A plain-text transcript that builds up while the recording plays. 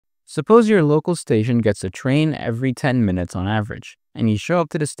Suppose your local station gets a train every 10 minutes on average, and you show up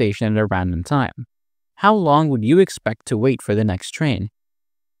to the station at a random time. How long would you expect to wait for the next train?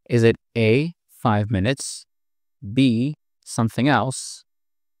 Is it A, 5 minutes, B, something else,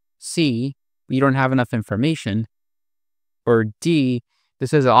 C, you don't have enough information, or D,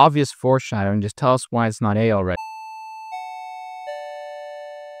 this is obvious foreshadowing, just tell us why it's not A already.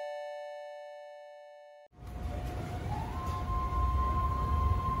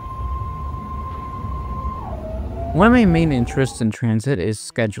 One of my main interests in transit is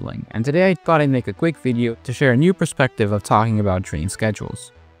scheduling, and today I thought I'd make a quick video to share a new perspective of talking about train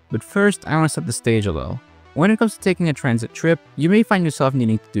schedules. But first, I want to set the stage a little. When it comes to taking a transit trip, you may find yourself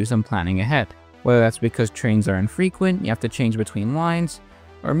needing to do some planning ahead. Whether that's because trains are infrequent, you have to change between lines,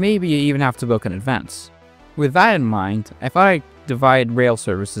 or maybe you even have to book in advance. With that in mind, I thought I'd divide rail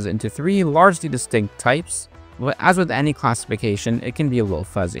services into 3 largely distinct types, but as with any classification, it can be a little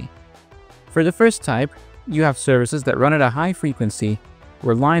fuzzy. For the first type, you have services that run at a high frequency,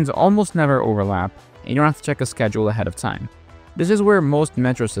 where lines almost never overlap, and you don't have to check a schedule ahead of time. This is where most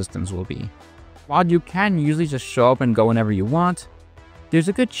metro systems will be. While you can usually just show up and go whenever you want, there's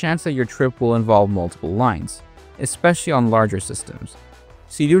a good chance that your trip will involve multiple lines, especially on larger systems.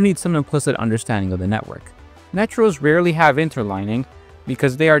 So you do need some implicit understanding of the network. Metros rarely have interlining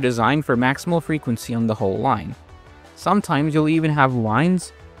because they are designed for maximal frequency on the whole line. Sometimes you'll even have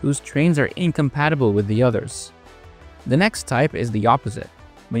lines whose trains are incompatible with the others. The next type is the opposite,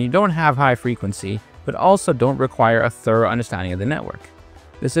 when you don't have high frequency, but also don't require a thorough understanding of the network.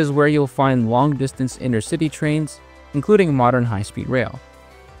 This is where you'll find long-distance intercity trains, including modern high-speed rail.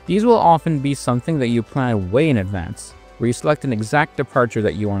 These will often be something that you plan way in advance, where you select an exact departure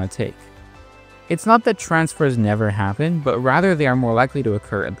that you want to take. It's not that transfers never happen, but rather they are more likely to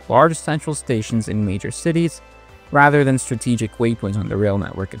occur at large central stations in major cities, rather than strategic waypoints on the rail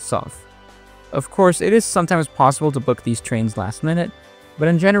network itself. Of course, it is sometimes possible to book these trains last minute, but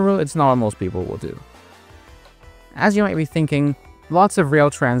in general, it's not what most people will do. As you might be thinking, lots of rail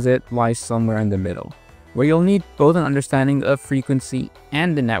transit lies somewhere in the middle, where you'll need both an understanding of frequency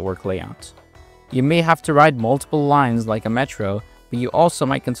and the network layout. You may have to ride multiple lines like a metro, but you also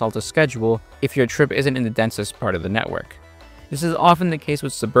might consult a schedule if your trip isn't in the densest part of the network. This is often the case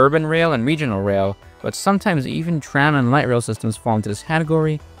with suburban rail and regional rail, but sometimes even tram and light rail systems fall into this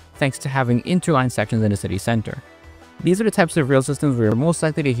category thanks to having interline sections in the city center. These are the types of rail systems where you're most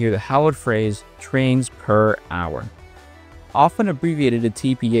likely to hear the hallowed phrase, trains per hour. Often abbreviated to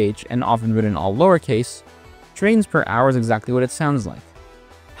TPH and often written all lowercase, trains per hour is exactly what it sounds like.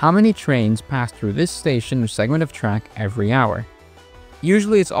 How many trains pass through this station or segment of track every hour?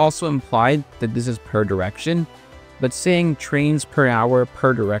 Usually it's also implied that this is per direction, but saying trains per hour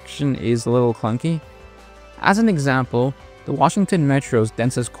per direction is a little clunky. As an example, the Washington Metro's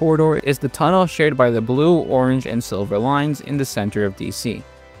densest corridor is the tunnel shared by the blue, orange, and silver lines in the center of DC.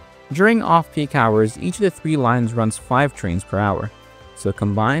 During off-peak hours, each of the 3 lines runs 5 trains per hour, so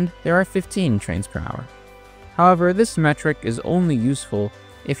combined, there are 15 trains per hour. However, this metric is only useful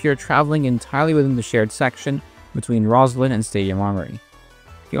if you're traveling entirely within the shared section between Roslyn and Stadium Armory.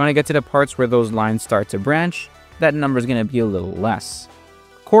 If you want to get to the parts where those lines start to branch, that number is going to be a little less.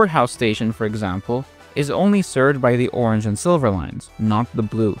 Courthouse Station, for example, is only served by the orange and silver lines, not the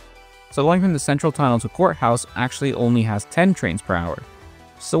blue. So going from the central tunnel to Courthouse actually only has 10 trains per hour.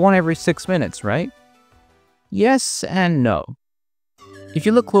 So 1 every 6 minutes, right? Yes and no. If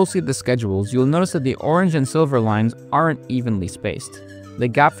you look closely at the schedules, you'll notice that the orange and silver lines aren't evenly spaced. The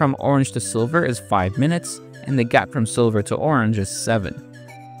gap from orange to silver is 5 minutes, and the gap from silver to orange is 7.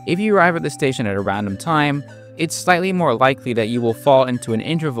 If you arrive at the station at a random time, it's slightly more likely that you will fall into an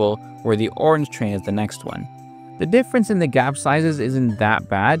interval where the orange train is the next one. The difference in the gap sizes isn't that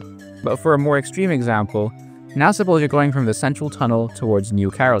bad, but for a more extreme example, now suppose you're going from the central tunnel towards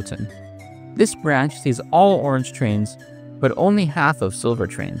New Carrollton. This branch sees all orange trains, but only half of silver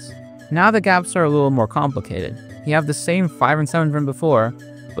trains. Now the gaps are a little more complicated. You have the same 5 and 7 from before,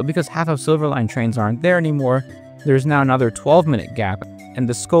 but because half of Silver Line trains aren't there anymore, there's now another 12-minute gap, and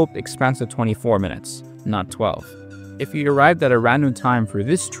the scope expands to 24 minutes, not 12. If you arrived at a random time for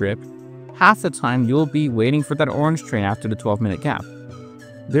this trip, half the time you'll be waiting for that orange train after the 12-minute gap.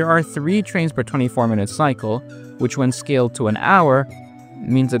 There are 3 trains per 24-minute cycle, which when scaled to an hour,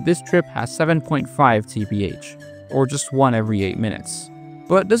 means that this trip has 7.5 TPH, or just 1 every 8 minutes.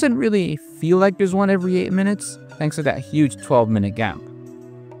 But it doesn't really feel like there's 1 every 8 minutes, thanks to that huge 12-minute gap.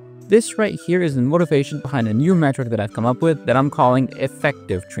 This right here is the motivation behind a new metric that I've come up with that I'm calling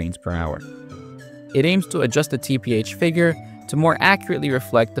effective trains per hour. It aims to adjust the TPH figure to more accurately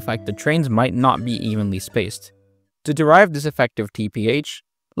reflect the fact that trains might not be evenly spaced. To derive this effective TPH,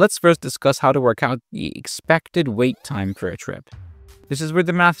 Let's first discuss how to work out the expected wait time for a trip. This is where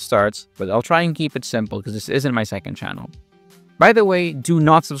the math starts, but I'll try and keep it simple because this isn't my second channel. By the way, do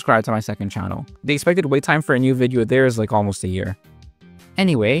not subscribe to my second channel. The expected wait time for a new video there is like almost a year.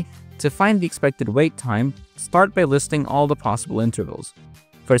 Anyway, to find the expected wait time, start by listing all the possible intervals.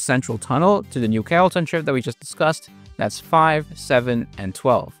 For Central Tunnel to the New Carrollton trip that we just discussed, that's 5, 7, and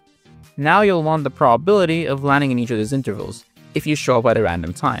 12. Now you'll want the probability of landing in each of these intervals if you show up at a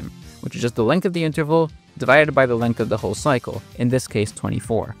random time, which is just the length of the interval divided by the length of the whole cycle, in this case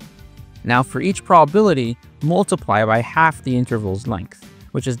 24. Now for each probability, multiply by half the interval's length,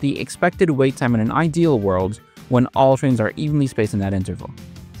 which is the expected wait time in an ideal world when all trains are evenly spaced in that interval.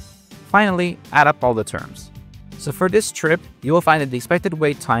 Finally, add up all the terms. So for this trip, you will find that the expected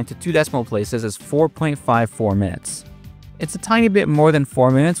wait time to 2 decimal places is 4.54 minutes. It's a tiny bit more than 4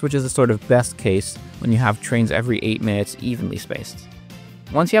 minutes, which is the sort of best case when you have trains every 8 minutes evenly spaced.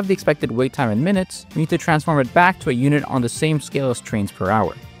 Once you have the expected wait time in minutes, you need to transform it back to a unit on the same scale as trains per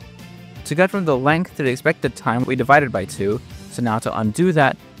hour. To get from the length to the expected time, we divided by 2, so now to undo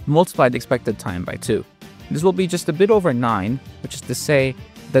that, multiply the expected time by 2. This will be just a bit over 9, which is to say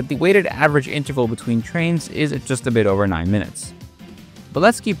that the weighted average interval between trains is just a bit over 9 minutes. But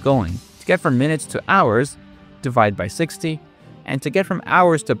let's keep going. To get from minutes to hours, divide by 60, and to get from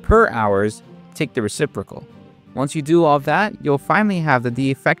hours to per hours, take the reciprocal. Once you do all that, you'll finally have that the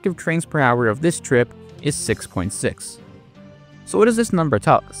effective trains per hour of this trip is 6.6. So what does this number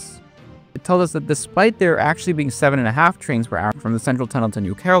tell us? It tells us that despite there actually being 7.5 trains per hour from the Central Tunnel to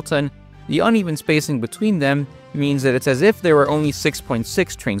New Carrollton, the uneven spacing between them means that it's as if there were only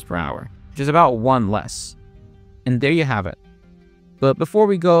 6.6 trains per hour, which is about 1 less. And there you have it. But before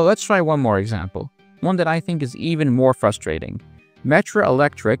we go, let's try one more example. One that I think is even more frustrating. Metro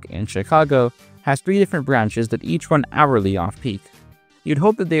Electric in Chicago has 3 different branches that each run hourly off-peak. You'd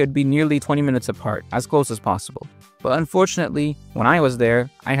hope that they would be nearly 20 minutes apart, as close as possible. But unfortunately, when I was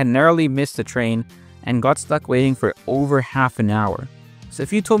there, I had narrowly missed a train and got stuck waiting for over half an hour. So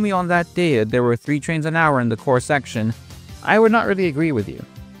if you told me on that day that there were 3 trains an hour in the core section, I would not really agree with you.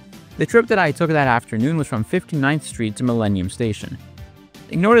 The trip that I took that afternoon was from 59th Street to Millennium Station.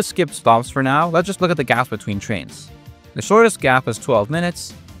 Ignore the skipped stops for now, let's just look at the gaps between trains. The shortest gap is 12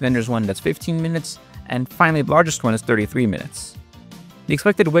 minutes, then there's one that's 15 minutes, and finally the largest one is 33 minutes. The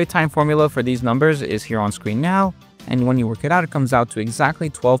expected wait time formula for these numbers is here on screen now, and when you work it out, it comes out to exactly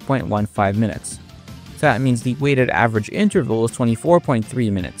 12.15 minutes. So that means the weighted average interval is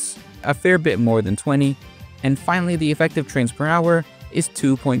 24.3 minutes, a fair bit more than 20, and finally the effective trains per hour is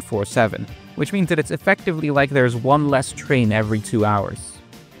 2.47, which means that it's effectively like there's 1 less train every 2 hours.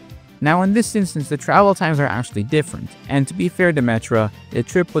 Now in this instance, the travel times are actually different, and to be fair to Metro, the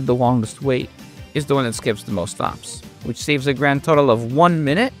trip with the longest wait is the one that skips the most stops, which saves a grand total of 1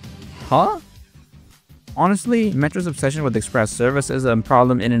 minute? Huh? Honestly, Metro's obsession with express service is a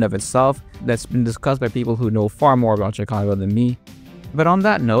problem in and of itself that's been discussed by people who know far more about Chicago than me. But on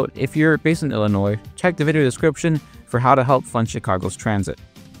that note, if you're based in Illinois, check the video description for how to help fund Chicago's transit.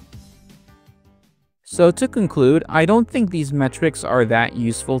 So to conclude, I don't think these metrics are that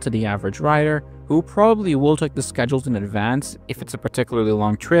useful to the average rider, who probably will check the schedules in advance if it's a particularly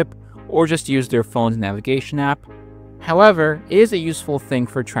long trip, or just use their phone's navigation app. However, it is a useful thing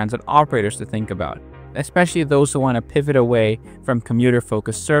for transit operators to think about, especially those who want to pivot away from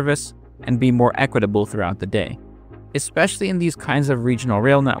commuter-focused service and be more equitable throughout the day. Especially in these kinds of regional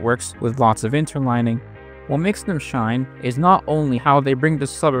rail networks with lots of interlining, what makes them shine is not only how they bring the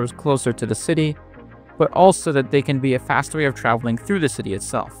suburbs closer to the city, but also that they can be a fast way of traveling through the city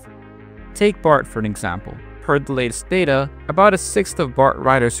itself. Take BART for an example. Per the latest data, about 1/6 of BART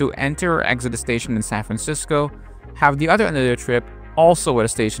riders who enter or exit a station in San Francisco have the other end of their trip also at a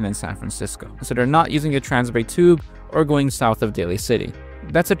station in San Francisco, so they're not using the Transbay Tube or going south of Daly City.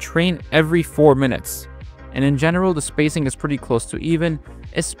 That's a train every 4 minutes, and in general the spacing is pretty close to even,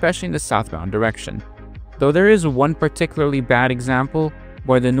 especially in the southbound direction. Though there is one particularly bad example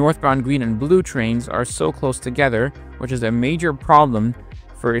where the northbound green and blue trains are so close together, which is a major problem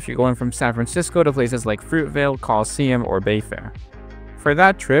for if you're going from San Francisco to places like Fruitvale, Coliseum, or Bayfair. For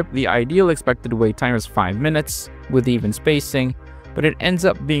that trip, the ideal expected wait time is 5 minutes, with even spacing, but it ends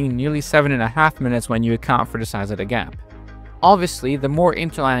up being nearly 7.5 minutes when you account for the size of the gap. Obviously, the more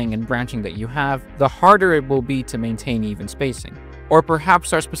interlining and branching that you have, the harder it will be to maintain even spacing. Or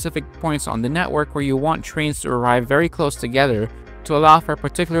perhaps there are specific points on the network where you want trains to arrive very close together to allow for a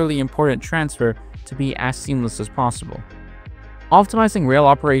particularly important transfer to be as seamless as possible. Optimizing rail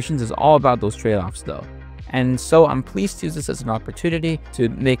operations is all about those trade-offs though, And so I'm pleased to use this as an opportunity to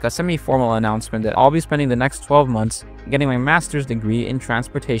make a semi-formal announcement that I'll be spending the next 12 months getting my master's degree in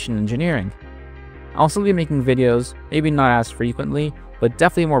transportation engineering. I'll still be making videos, maybe not as frequently, but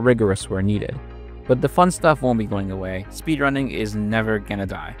definitely more rigorous where needed. But the fun stuff won't be going away. Speedrunning is never gonna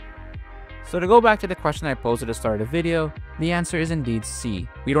die. So to go back to the question I posed at the start of the video, the answer is indeed C.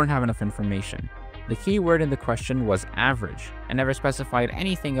 We don't have enough information. The key word in the question was average, and never specified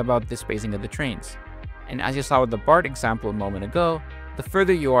anything about the spacing of the trains. And as you saw with the BART example a moment ago, the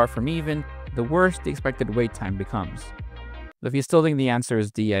further you are from even, the worse the expected wait time becomes. But if you still think the answer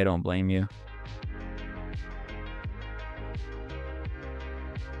is D, I don't blame you.